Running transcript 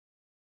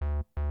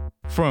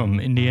From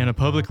Indiana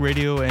Public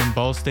Radio and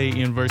Ball State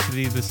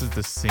University, this is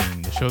The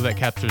Scene, the show that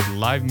captures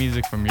live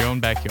music from your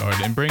own backyard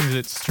and brings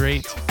it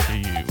straight to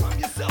you.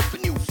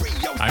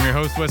 I'm your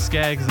host, Wes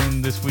Skaggs,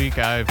 and this week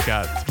I've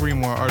got three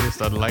more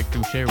artists I'd like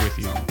to share with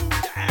you.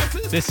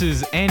 This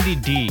is Andy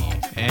D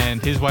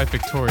and his wife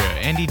Victoria,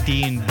 Andy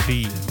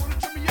D&V.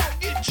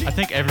 I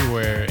think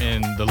everywhere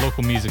in the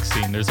local music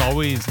scene, there's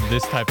always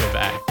this type of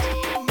act,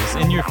 this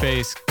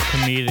in-your-face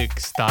comedic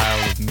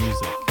style of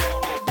music.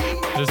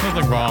 There's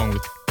nothing wrong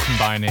with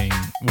combining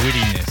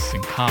wittiness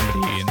and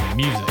comedy and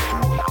music.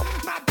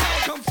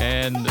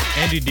 And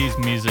Andy D's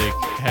music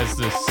has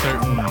this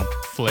certain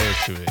flair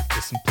to it,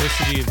 the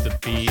simplicity of the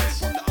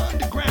beats,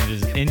 and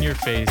his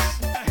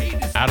in-your-face,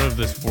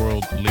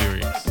 out-of-this-world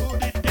lyrics.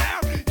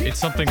 It's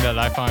something that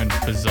I find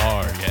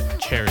bizarre yet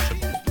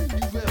cherishable.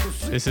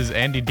 This is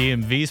Andy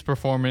D&V's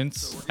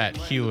performance at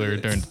Healer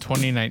during the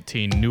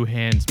 2019 New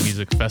Hands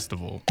Music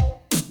Festival.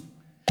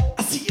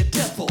 I see a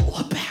devil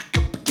back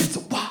up against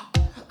a wall.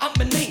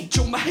 I'm an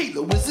angel, my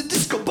halo is a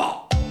disco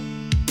ball.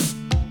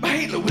 My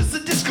halo is a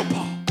disco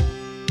ball.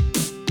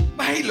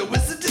 My halo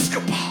is a disco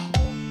ball.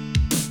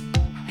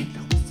 My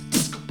halo is a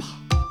disco ball.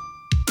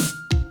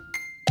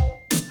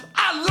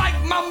 I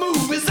like my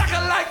movies like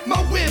I like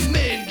my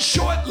women.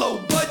 Short, low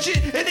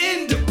budget, and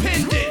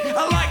independent.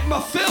 I like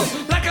my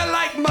film like I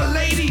like my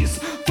ladies.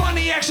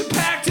 Funny,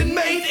 action-packed, and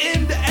made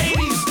in the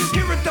 80s.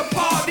 Here at the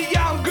party,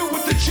 I'm good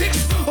with the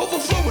chicks.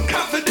 Overflowing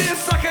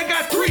confidence like I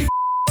got three.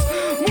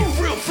 Move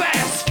real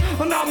fast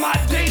on all my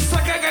dates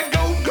like I got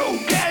go-go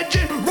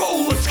gadget.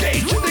 Roller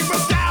skate, you think my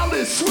style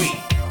is sweet?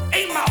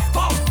 Ain't my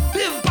fault.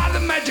 Live by the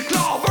magic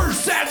law.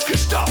 Versace good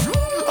stuff.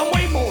 I'm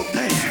way more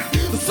than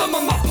some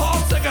of my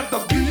parts. I got the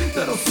beat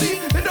that'll see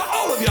into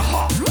all of your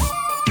heart.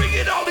 Bring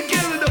it all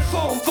together to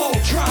form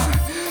Voltron.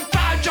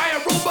 Five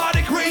giant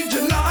robotic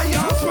raging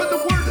lions. Spread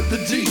the word of the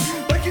D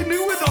like you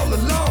knew it all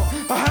along.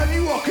 I have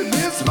you all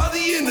convinced by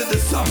the end of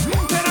this song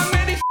that I'm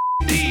Andy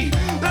D.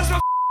 That's my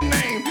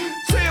name.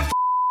 Say it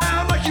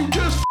loud like you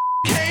just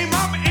came.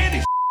 I'm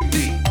Andy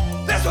D.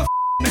 That's my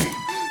name.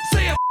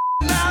 Say it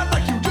loud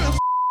like you just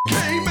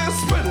came and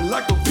spread it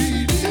like a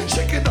beat.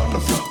 Shake it on the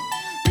floor.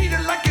 Beat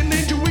it like an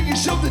angel. We can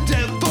show the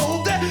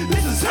devil that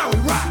this is how we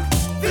rock.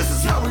 This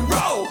is how we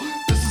roll.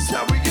 This is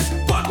how we get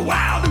fuck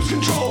wild. Lose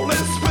control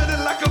and spread it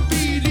like a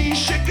beat.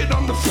 Shake it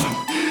on the floor.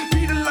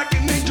 Beat it like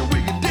an angel.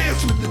 We can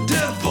dance with the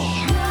devil.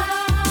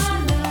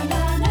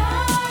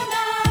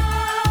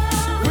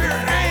 We're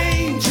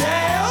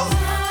angels.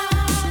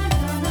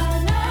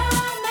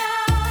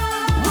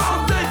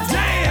 Rock the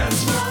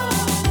dance.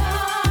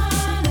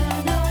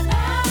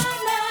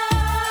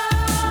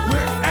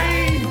 We're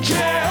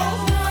angels.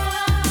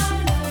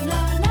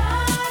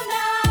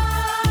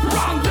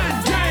 Rock the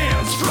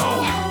dance floor.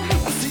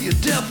 I see a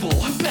devil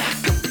back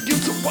up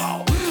against a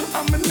wall.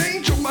 I'm an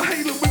angel, my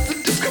halo is a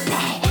disco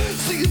ball.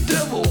 See a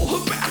devil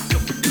back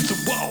up against a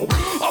wall.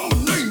 I'm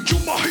an angel,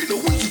 my halo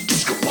is a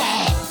disco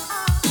ball.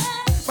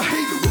 My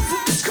halo is a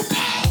disco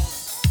ball.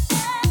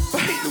 My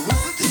halo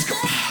is a disco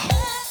ball.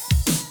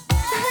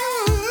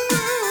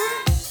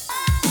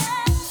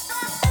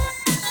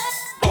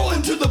 Roll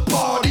into the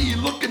party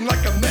looking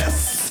like a mess.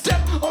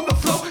 Step on the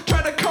floor,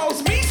 try to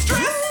cause me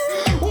stress.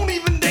 Won't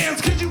even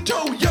dance cause you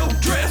tore your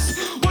dress.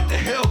 What the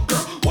hell,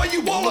 girl? Why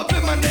you all up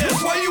in my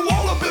nest? Why you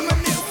all up in my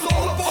nest?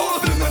 All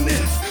up in my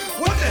nest.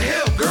 What the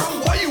hell,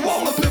 girl? Why you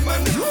all up in my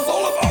nest?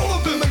 All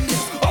up in my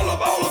nest. All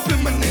up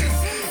in my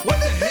nest. What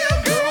the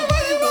hell, girl?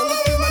 Why you all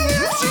up in my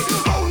nest? She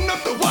holding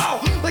up the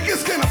wall like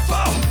it's gonna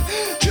fall.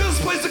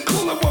 Just plays it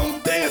cool and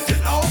won't dance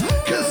at all.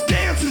 Cause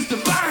dance is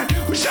divine.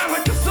 We shine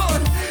like the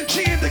sun.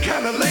 She ain't the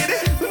kind of lady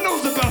that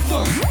knows about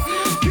fun.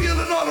 Feel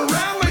it all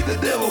around, make the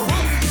devil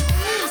run.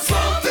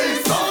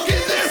 Something funky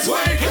this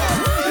way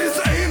come. It's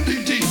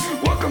Andy D.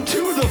 Welcome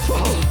to the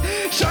fall.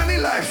 Shiny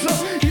light flow,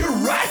 you're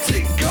right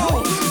to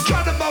go.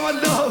 Try to buy my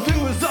love, it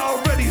was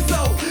already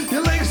sold.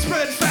 Your legs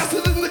spread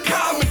faster than the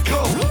common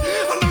cold.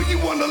 I know you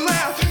wanna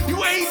laugh, you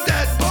ain't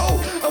that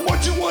bold. I'm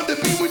what you wanted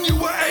to be when you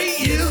were 8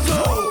 years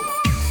old.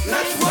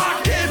 Let's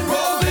rock and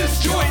roll this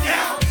joint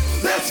out.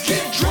 Let's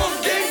get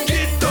drunk and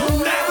get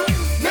thrown out.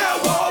 Now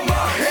all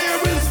my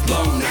hair is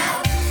blown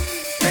out.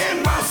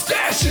 And my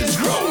stash is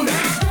grown out.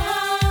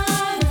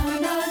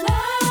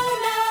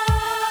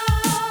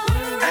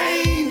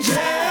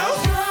 Angels.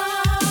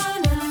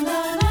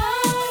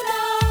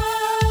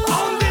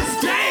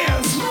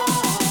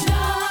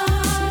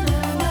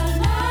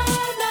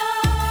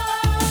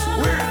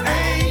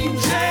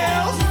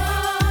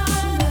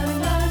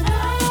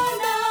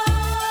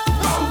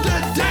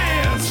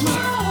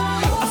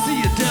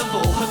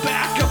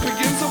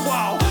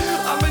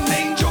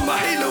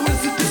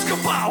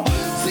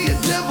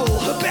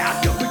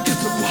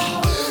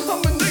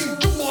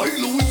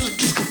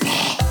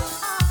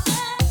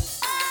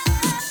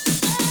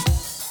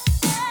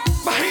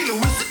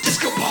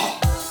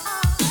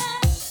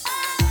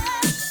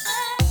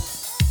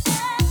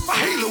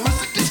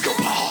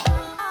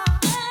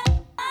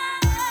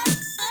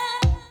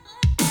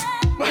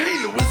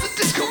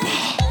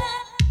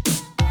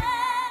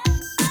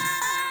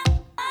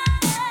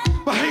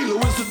 My halo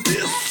is a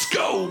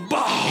disco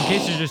ball. In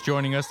case you're just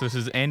joining us, this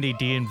is Andy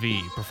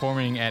D&V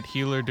performing at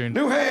Healer during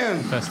New hand.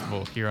 the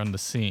festival here on The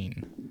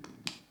Scene.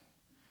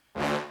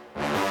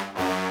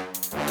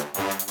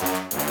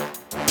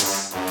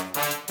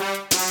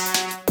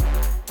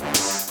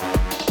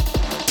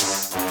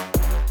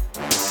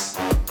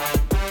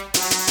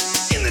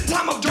 In the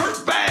time of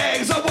dirt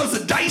bags, I was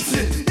a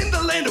Dyson. In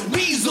the land of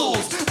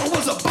weasels, I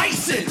was a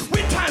bison.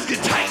 When times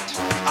get tight,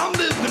 I'm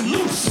living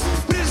loose.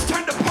 When it's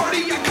time to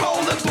party, I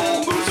call it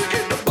bull music.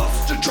 In the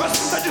bust to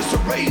trust, I just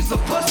erase the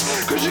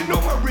fuss. Cause you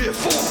know my rear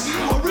form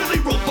are really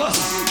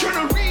robust. Turn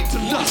a reed to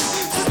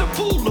lust, system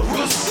full of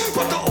rust.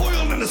 Put the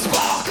oil in the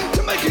spark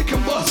to make it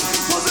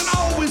combust. Wasn't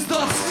always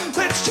thus,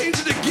 let's change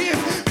it again.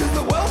 Cause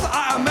the wealth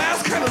I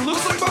amass kinda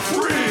looks like my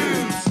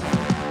friends.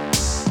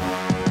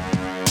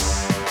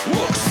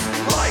 Looks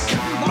like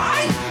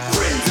my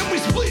friends. And we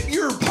split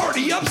your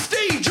party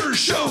upstage or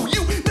show.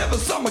 You never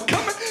saw me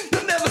coming,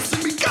 you'll never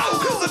see me go.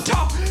 Cause the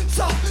top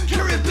soft,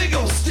 carry a big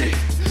old stick.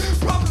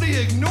 Probably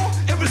ignore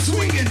every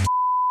swinging.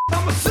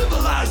 I'm a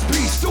civilized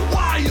beast, a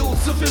wild,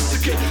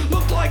 sophisticated,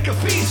 look like a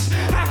feast.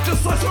 Have to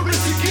slice a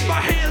wrist to keep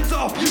my hands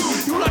off you.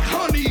 You like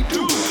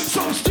honeydew,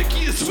 so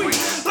sticky and sweet,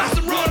 like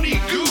some runny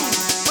goo.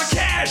 My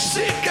cash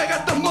sick, I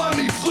got the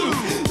money flu.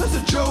 That's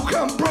a joke,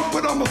 I'm broke,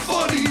 but I'm a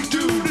funny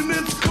dude, and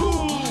it's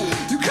cool.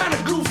 You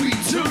kinda goofy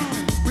too.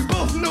 We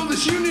both know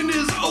this union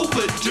is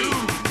overdue.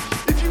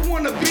 If you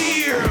want a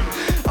beer,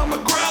 I'm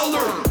a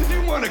growler. If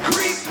you want a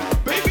creep,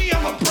 baby,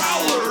 I'm a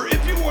prowler.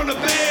 If you want a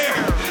bear,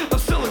 I'm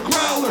still a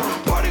growler.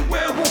 Party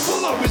werewolf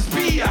will always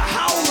be a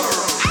howler.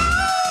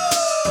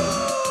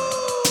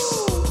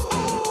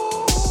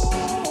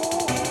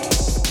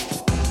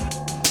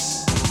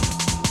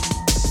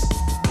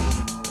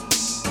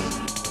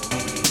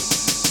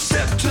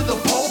 Step to the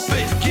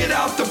pulpit, get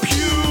out the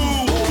pew.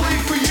 Bully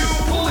for you,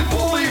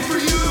 bully for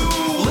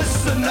you.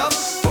 Listen up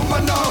for my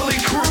gnarly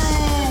crew.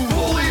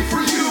 Bully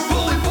for you,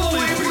 bully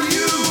for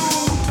you.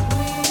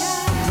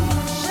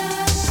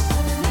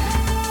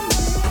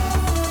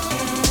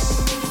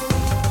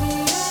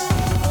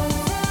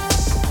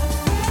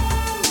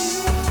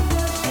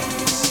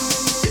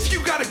 If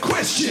you got a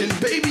question,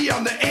 baby,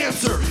 I'm the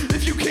answer.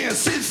 If you can't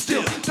sit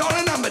still,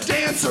 darling, I'm a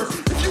dancer.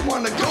 If you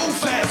wanna go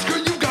fast, girl,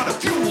 you gotta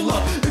fuel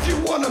up. If you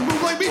wanna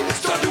move like me,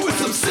 start doing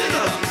some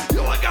sit-up.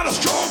 Yo, I got a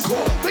strong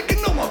core,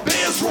 making all my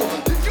bands roll.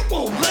 If you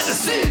won't let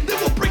us in, then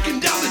we're breaking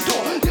down the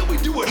door. Yeah, we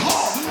do it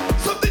hard,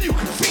 something you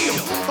can feel.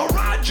 I'll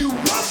ride you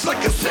rough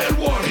like a San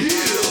Juan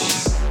Hill.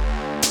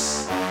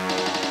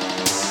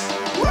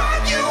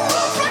 Ride you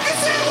rough like a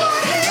San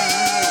Juan Hill.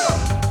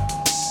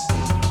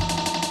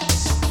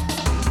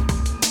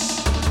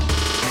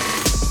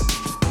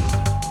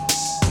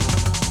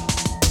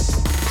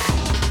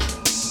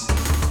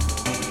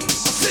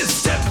 I said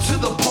step to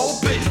the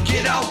pulpit,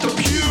 get out the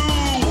pew.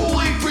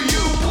 Bully for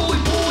you, bully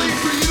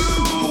for you.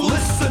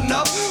 Listen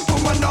up for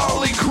my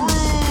gnarly crew.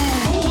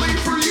 Bully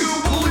for you,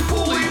 bully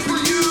for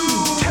you.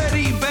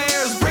 Teddy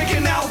bears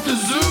breaking out the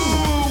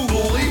zoo.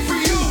 Bully for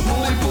you,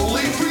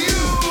 bully for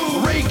you.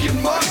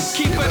 Raking mud,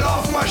 keep it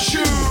off my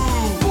shoe.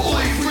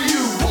 Bully for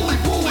you, bully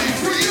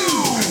for you.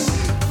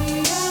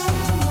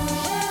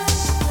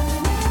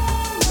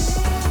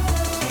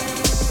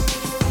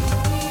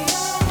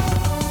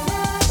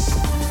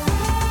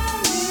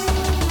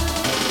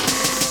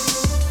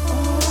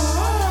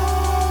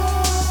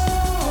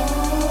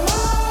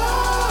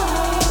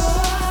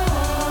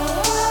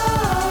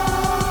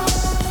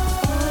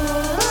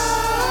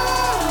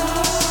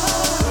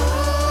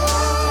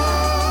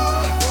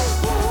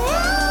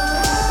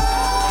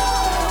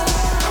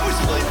 And we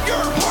split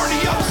your party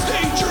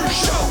upstage or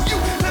show. You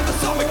never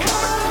saw me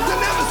coming, you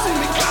never see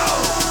me go.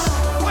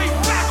 Right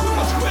back with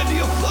my square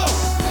flow.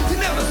 You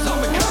never saw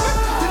me coming,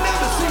 you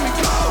never see me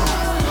go.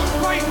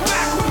 Right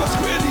back with my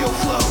square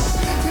flow.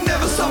 You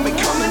never saw me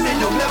coming and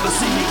you'll never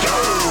see me go.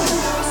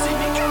 Never see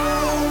me go.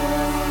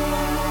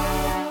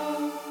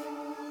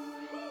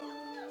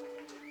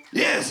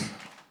 Yes.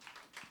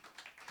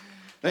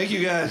 Thank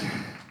you guys.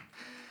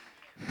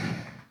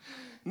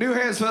 New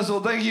Hands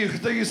Festival, thank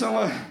you so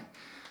much.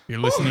 You're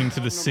listening to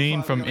The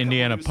Scene from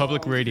Indiana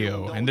Public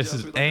Radio, and this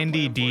is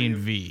Andy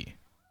D&V.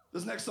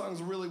 This next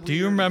song's really weird. Do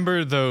you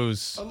remember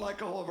those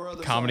Unlike all of our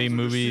other comedy songs,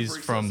 they're movies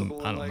super from,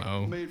 accessible I and, don't like,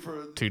 know, made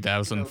for,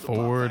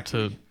 2004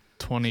 to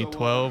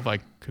 2012? I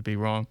could be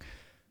wrong.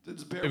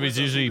 It was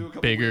usually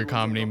bigger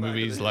comedy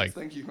movies like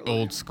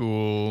Old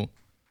School,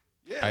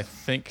 Yeah. I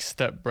think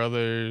Step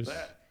Brothers,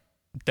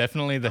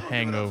 definitely The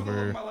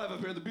Hangover,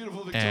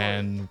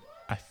 and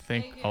I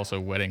think also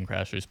Wedding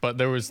Crashers. But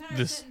there was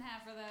this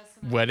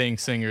wedding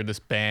singer, this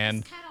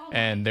band,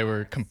 and they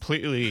were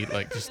completely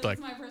just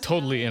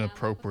totally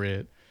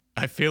inappropriate.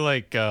 I feel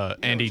like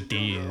Andy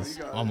D is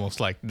almost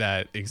like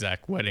that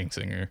exact wedding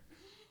singer.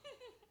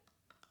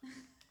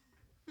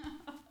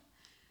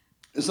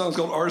 This song's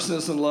called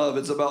Arsonists in Love.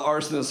 It's about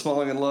arsonists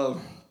falling in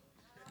love.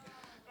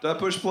 Did I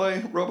push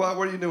play? Robot,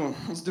 what are you doing?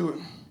 Let's do it.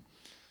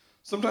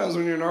 Sometimes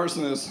when you're an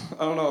arsonist,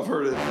 I don't know, I've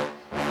heard it.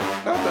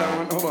 Not that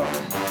one, hold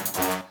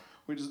on.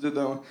 We just did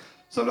that one.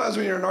 Sometimes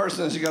when you're an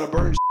arsonist, you gotta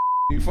burn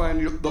You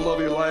find the love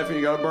of your life and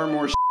you gotta burn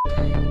more shit. I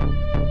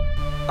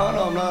don't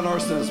know, I'm not an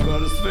arsonist, but I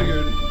just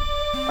figured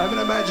I have an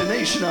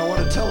imagination. I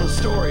want to tell a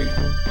story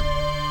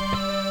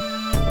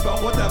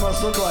about what that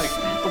must look like,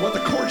 or what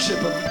the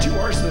courtship of two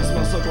arsonists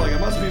must look like.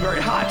 It must be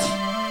very hot.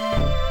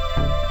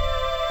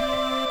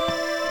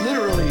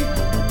 Literally,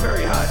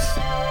 very hot.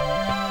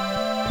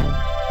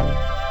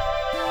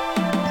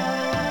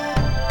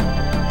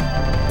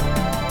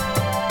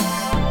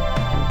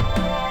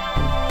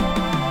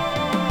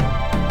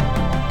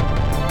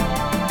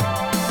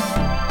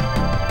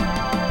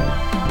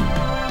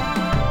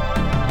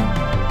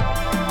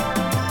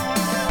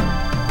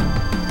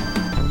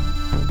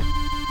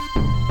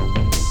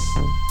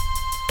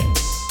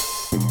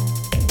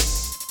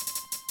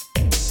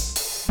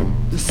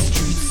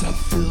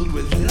 Filled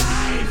with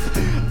life,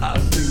 I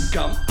think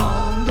I'm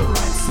on the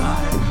right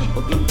side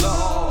of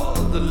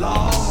the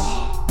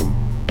law,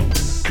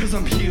 'cause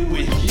I'm here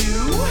with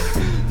you.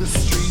 The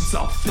streets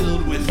are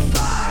filled with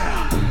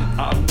fire.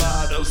 I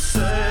might have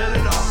set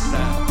it off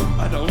now.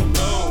 I don't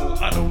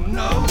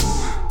know,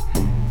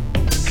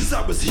 'cause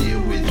I was here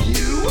with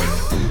you.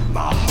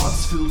 My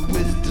heart's filled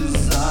with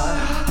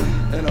desire,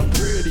 and I'm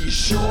pretty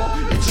sure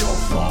it's your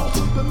fault,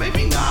 but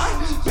maybe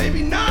not,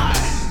 maybe not.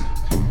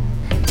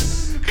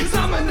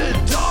 I'm an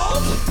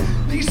adult.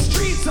 These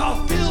streets are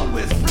filled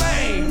with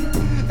flame,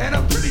 and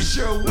I'm pretty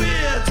sure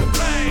we're to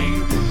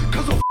blame.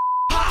 'Cause we're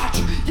hot,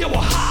 yeah we're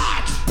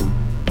hot,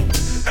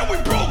 and we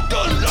broke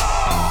the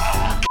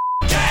law.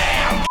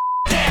 Damn,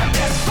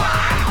 there's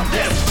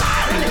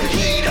fire in the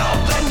heat of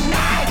the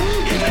night.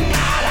 In the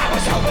night I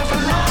was hoping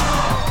for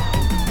love,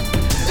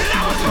 and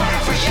I was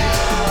burning for you.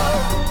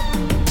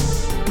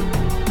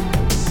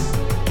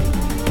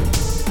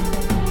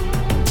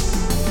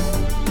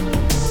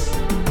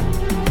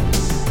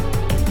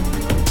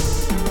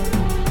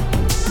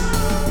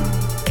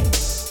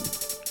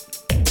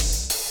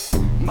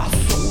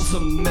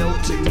 I'm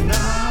melting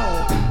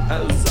now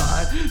as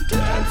I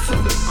dance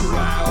on the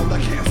ground. I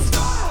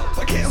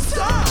can't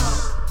stop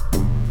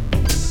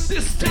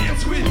this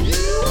dance with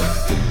you.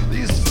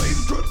 These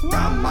flames run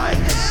round my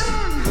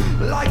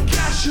head like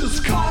ashes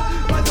caught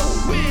by the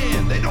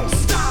wind. They don't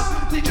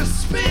stop, they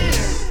just spin.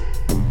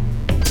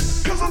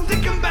 'Cause I'm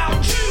thinking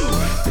about you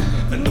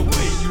and the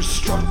way you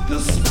struck the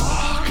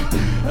spark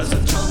as I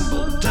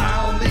tumbled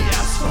down the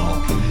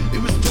asphalt.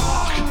 It was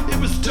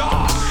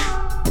dark.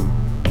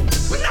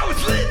 But now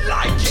it's lit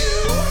like you.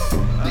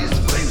 These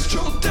flames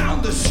trail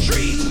down the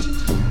street.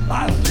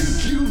 I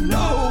think you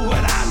know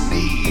what I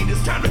need.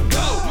 It's time to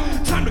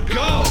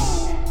go.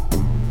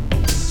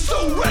 So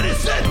ready,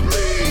 set,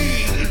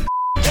 bleed.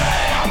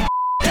 Damn,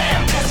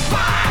 there's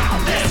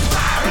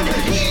fire in the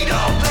heat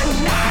of the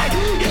night.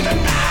 In the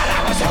night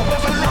I was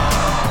hoping for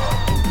love,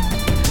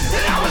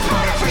 and I was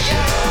running for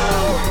you.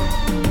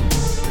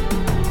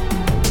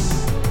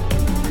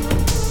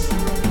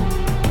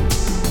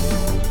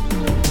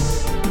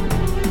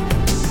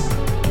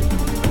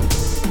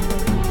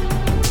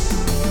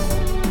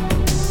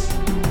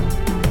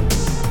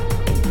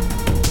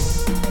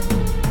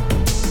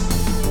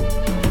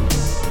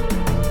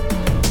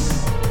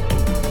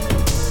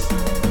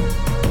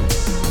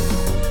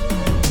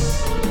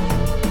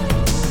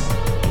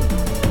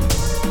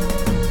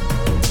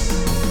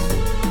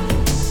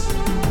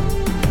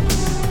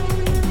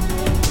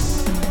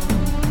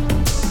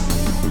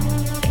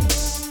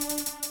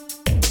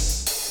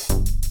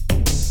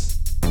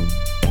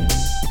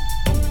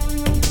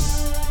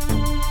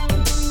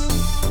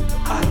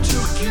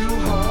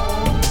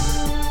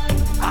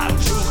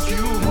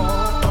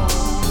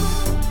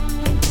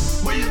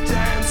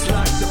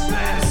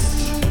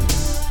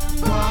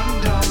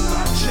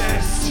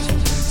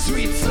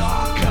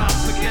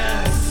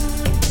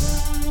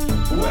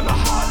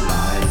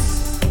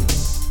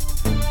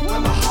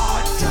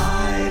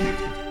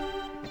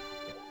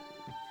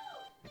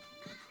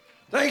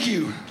 Thank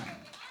you.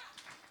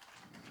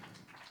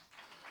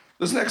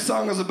 This next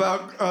song is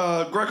about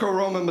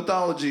Greco-Roman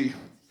mythology.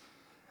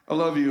 I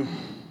love you.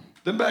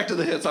 Then back to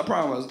the hits, I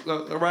promise.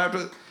 Right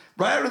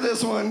after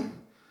this one,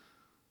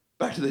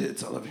 back to the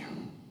hits. I love you.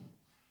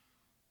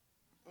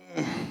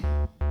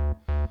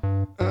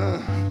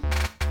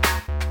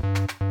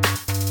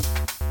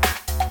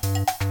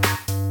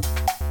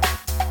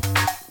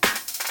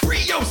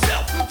 Free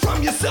yourself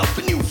from yourself,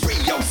 and you free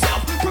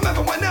yourself from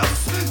everyone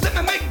else. Let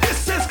me make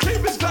this as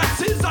clear as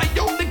glasses. I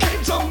only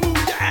came to move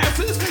your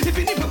asses. If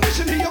you need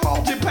permission, here your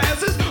multi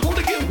passes.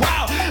 Only get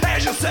wild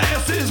as your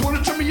sasses.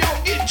 Wanna turn me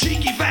on, get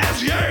cheeky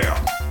fast, yeah.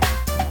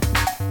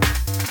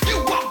 You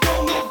are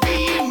gonna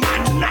be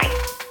mine tonight.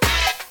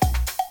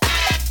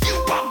 You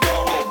are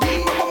gonna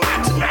be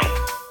mine tonight.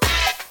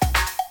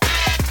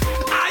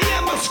 I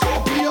am a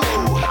Scorpio.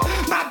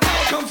 My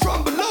power comes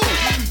from below.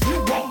 You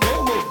are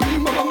gonna be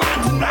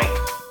mine tonight.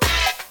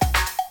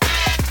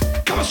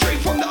 Coming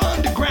straight from the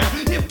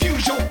underground.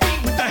 Infuse your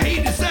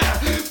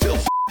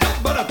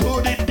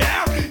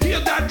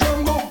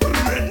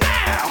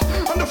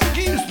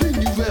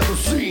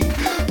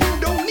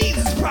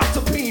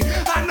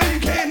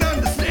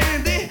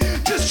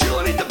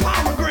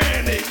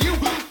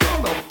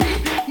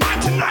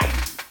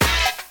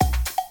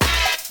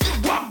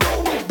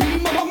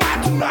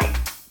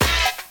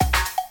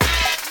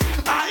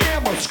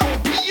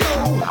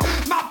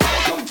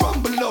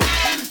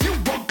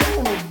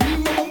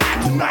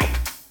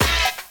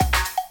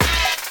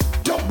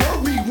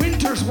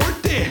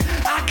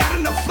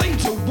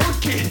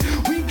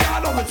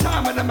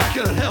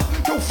immaculate health.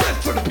 Don't fret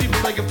for the people,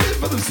 they can feel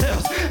for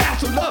themselves.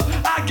 After love,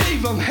 I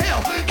gave them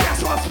hell.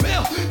 Cast my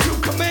spell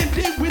to command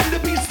it. When the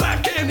beast I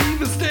can't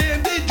even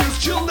stand it.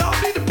 Just chill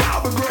out, need the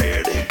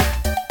pomegranate.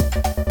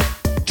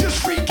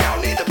 Just freak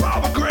out, need the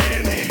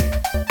pomegranate.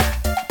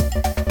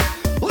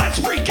 Let's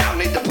freak out,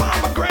 need the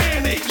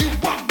pomegranate. You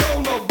walk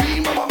on the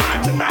beam of my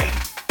mind tonight.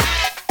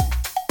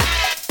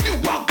 You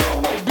walk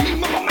on the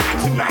beam of my mind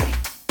tonight.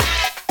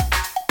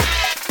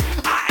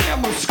 I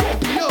am a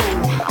Scorpio.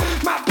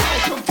 My power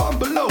come from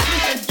below.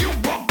 And you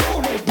walk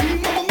on the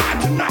beam of my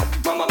mind tonight.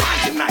 From my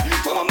mind tonight.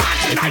 From my mind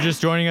tonight. If you're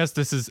just joining us,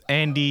 this is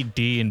Andy,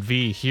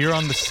 D&V here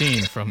on the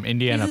scene from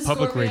Indiana He's a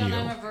Public Scorpio Radio.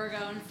 And I'm a Virgo,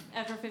 and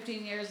after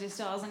 15 years, he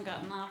still hasn't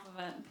gotten off of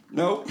it.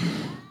 Nope.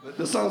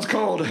 The song's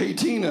called Hey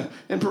Tina,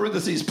 in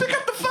parentheses, pick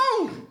up the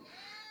phone.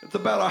 It's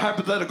about our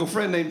hypothetical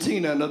friend named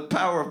Tina and the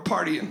power of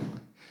partying.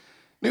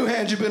 New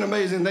hands, you've been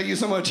amazing. Thank you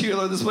so much,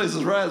 Healer. This place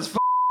is rad as f***.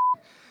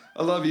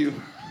 I love you.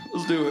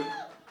 Let's do it.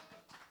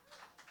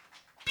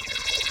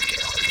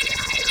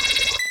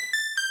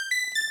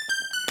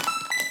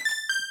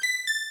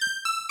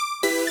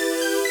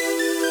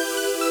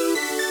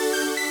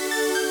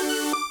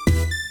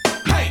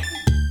 Hey,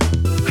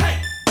 hey,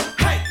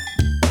 hey,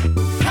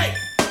 hey,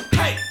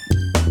 hey,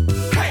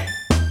 hey,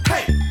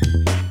 hey,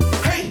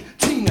 hey,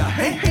 Tina,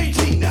 hey,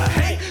 Tina,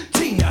 hey,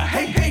 Tina,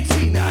 hey,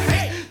 Tina,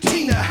 hey,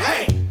 Tina,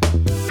 hey,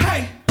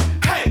 hey,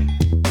 hey,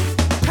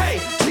 hey,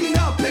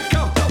 Tina, pick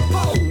up the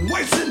phone,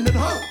 wasting at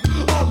home,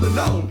 all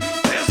alone.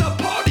 There's a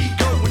party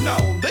going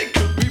on, they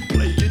could be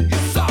playing your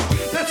song.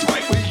 That's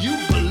right where you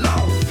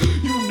belong.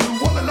 You knew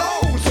all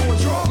along, so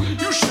what's wrong?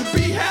 You should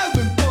be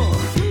having fun.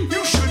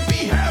 You should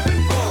be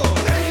having fun.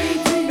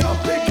 Hey, Tina,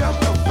 pick up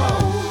the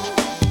phone.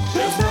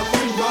 There's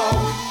nothing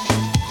wrong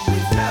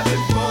with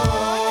having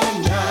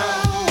fun now.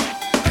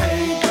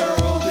 Hey,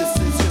 girl, this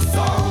is your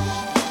song.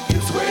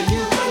 It's where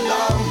you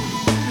belong.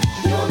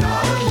 You're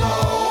not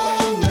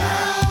alone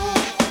now.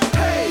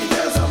 Hey,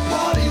 there's a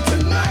party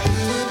tonight.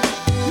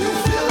 You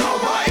feel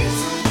alright?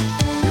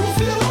 You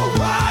feel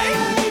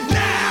alright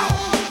now.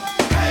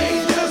 Hey,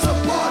 there's a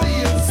party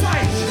in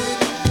sight.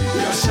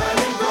 You're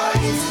shining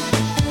bright.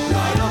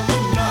 Light up the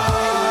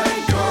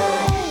night,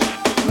 girl.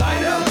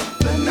 Light up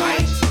the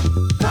night.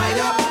 Light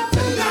up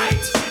the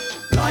night.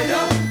 Light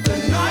up the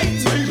night,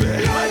 baby.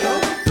 Light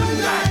up the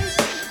night.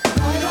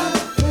 Light up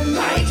the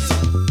night.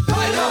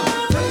 Light up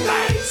the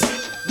night.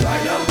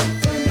 Light up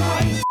the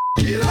night.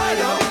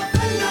 Light up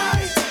the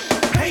night.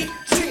 Hey,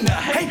 Tina.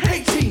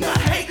 Hey, Tina.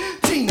 Hey,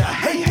 Tina.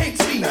 Hey,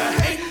 Tina.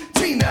 Hey,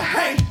 Tina.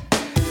 Hey,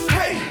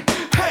 hey,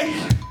 hey,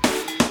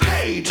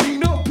 hey,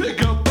 Tina,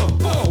 pick up the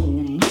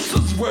phone. This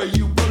is where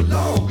you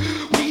belong.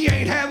 We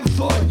ain't having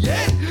fun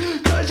yet,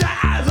 'cause your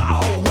eyes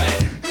are all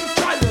wet.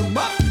 Dry them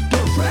up,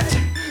 don't fret.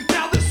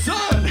 Now the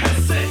sun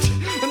has set,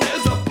 and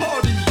there's a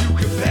party you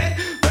can bet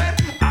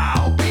that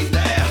I'll be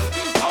there.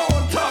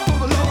 On top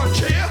of a lawn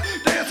chair,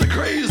 dancing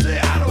crazy,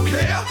 I don't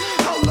care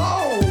how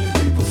long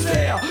people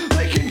stare.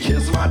 They can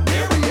kiss my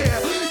derriere,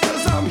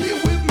 'cause I'm here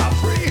with my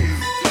friends.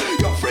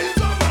 Your friends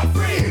are my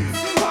friends,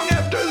 long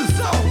after the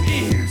song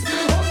ends.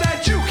 On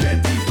that you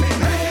can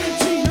depend. Hey,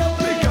 Tina,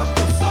 pick up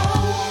the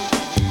phone.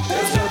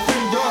 There's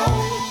nothing wrong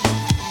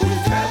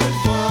with having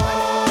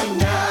fun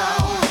now.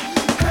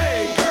 Hey,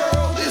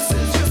 girl, this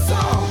is your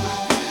song.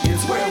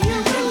 It's where you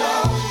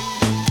belong.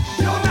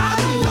 You're not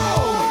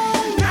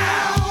alone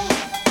now.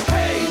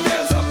 Hey,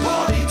 there's a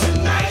party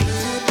tonight.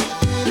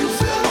 You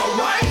feel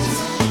alright?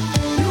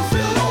 You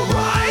feel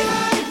alright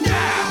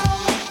now.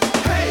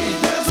 Hey,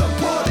 there's a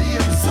party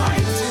in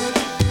sight.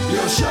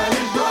 You're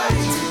shining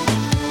bright.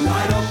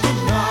 Light up the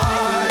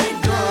night,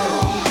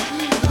 girl.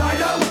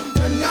 Light up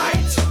the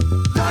night.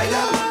 Light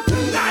up the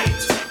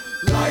night.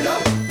 Light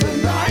up the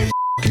night.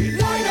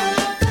 Light up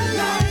the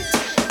night.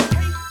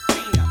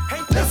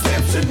 Let's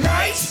dance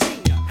tonight.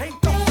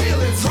 The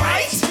feeling's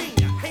right.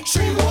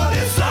 Show you what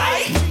it's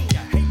like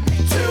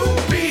to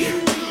be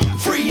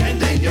free, and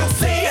then you'll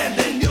see,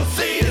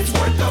 it's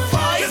worth the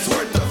fight. It's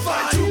worth the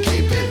fight to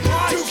keep it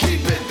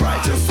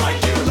bright, just like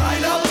you.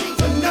 Light up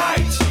the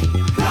night.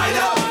 Light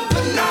up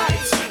the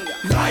night.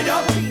 Light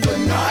up the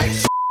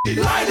night.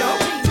 Light up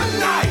the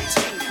night.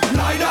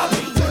 Light up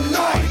the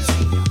night.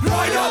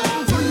 Light up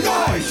the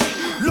night.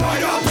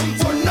 Light up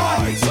the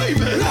night.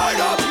 Baby, light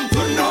up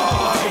the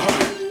night.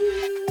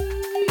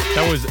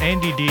 That was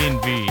Andy,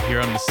 D&V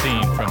here on the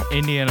scene from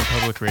Indiana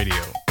Public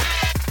Radio.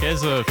 He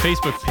has a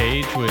Facebook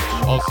page, which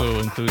also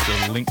includes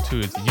a link to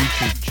his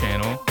YouTube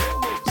channel.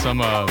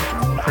 Some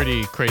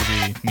pretty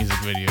crazy music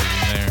videos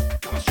in there.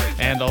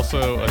 And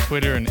also a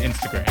Twitter and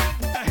Instagram.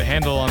 The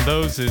handle on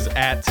those is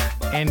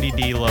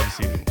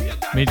 @AndyDLovesYou.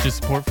 Major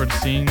support for the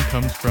scene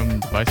comes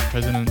from the Vice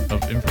President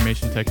of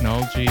Information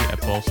Technology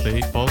at Ball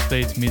State. Ball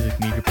State's music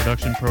media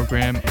production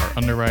program are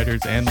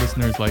underwriters and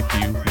listeners like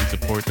you who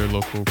support their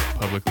local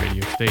public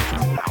radio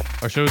station.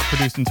 Our show is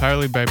produced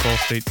entirely by Ball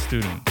State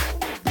students.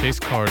 Chase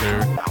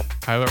Carter,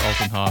 Kyler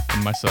Altenhoff,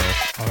 and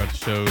myself are the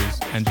show's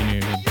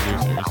engineers and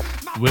producers.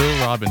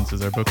 Will Robbins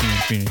is our booking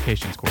and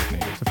communications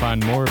coordinator. To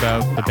find more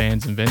about the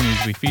bands and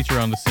venues we feature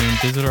on The Scene,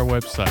 visit our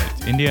website,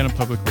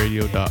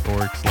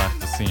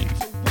 indianapublicradio.org/The Scene,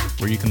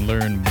 where you can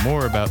learn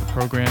more about the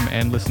program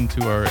and listen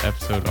to our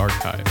episode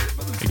archive.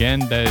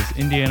 Again, that is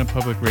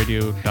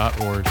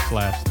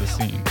indianapublicradio.org/The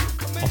Scene.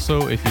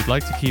 Also, if you'd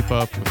like to keep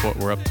up with what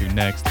we're up to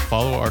next,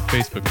 follow our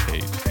Facebook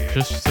page.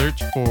 Just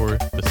search for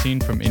The Scene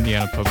from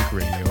Indiana Public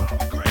Radio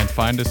and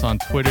find us on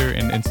Twitter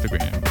and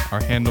Instagram.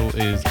 Our handle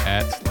is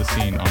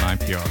 @TheScene on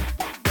IPR.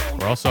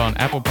 We're also on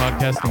Apple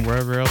Podcasts and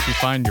wherever else you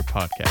find your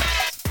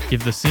podcasts.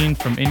 Give The Scene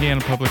from Indiana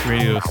Public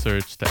Radio a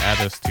search to add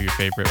us to your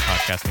favorite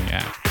podcasting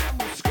app.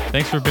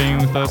 Thanks for being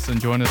with us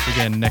and join us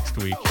again next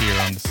week here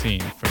on The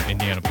Scene from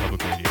Indiana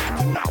Public Radio.